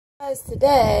Guys,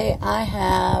 today I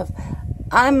have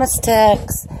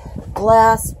Imastex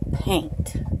glass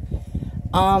paint.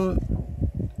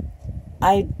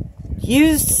 I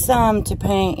used some to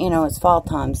paint, it's fall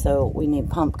time, so we need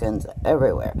pumpkins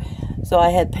everywhere. So I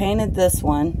had painted this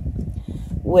one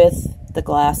with the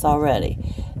glass already.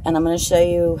 And I'm going to show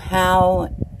you how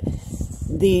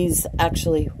these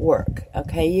actually work.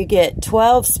 Okay, you get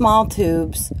 12 small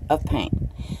tubes of paint.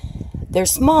 They're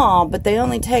small, but they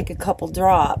only take a couple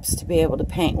drops to be able to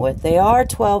paint with. They are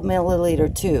 12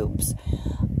 milliliter tubes.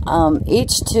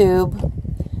 Each tube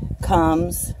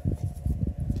comes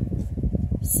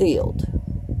sealed.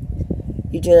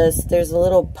 There's a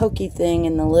little pokey thing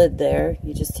in the lid there.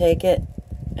 You just take it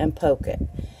and poke it.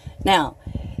 Now,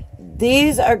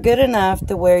 these are good enough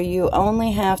to where you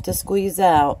only have to squeeze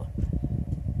out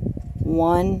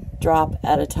one drop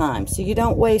at a time, so you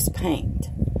don't waste paint.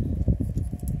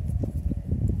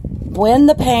 When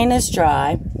the paint is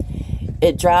dry,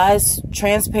 it dries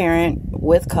transparent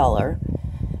with color,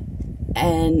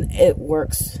 and it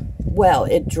works well.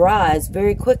 It dries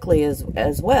very quickly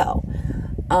as well.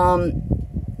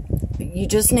 You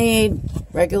just need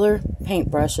regular paint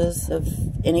brushes of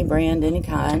any brand, any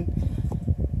kind,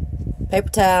 paper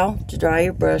towel to dry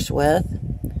your brush with,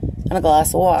 and a glass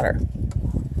of water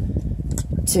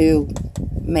to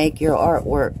make your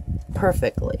artwork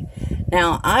perfectly.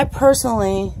 Now, I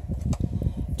personally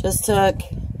just took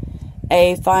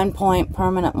a fine point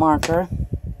permanent marker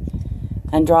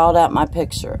and drawed out my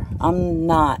picture. I'm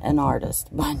not an artist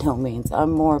by no means.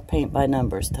 I'm more paint by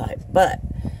numbers type. But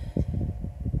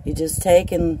you just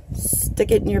take and stick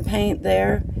it in your paint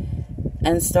there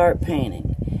and start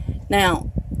painting.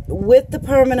 Now, with the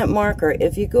permanent marker,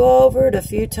 if you go over it a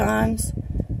few times,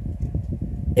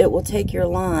 it will take your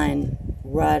line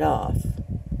right off.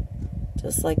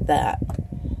 Just like that.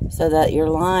 So that your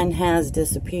line has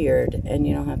disappeared and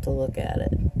you don't have to look at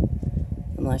it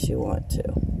unless you want to.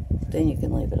 Then you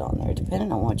can leave it on there,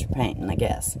 depending on what you're painting, I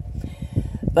guess.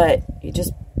 But you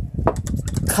just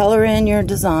color in your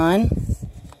design,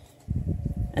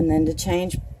 and then to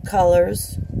change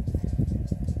colors,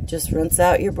 just rinse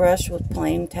out your brush with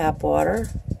plain tap water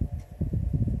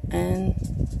and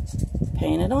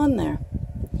paint it on there.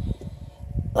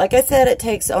 Like I said, it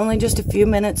takes only just a few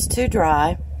minutes to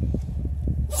dry,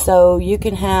 so you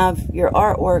can have your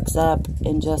artworks up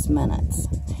in just minutes.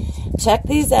 Check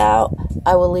these out.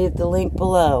 I will leave the link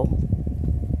below.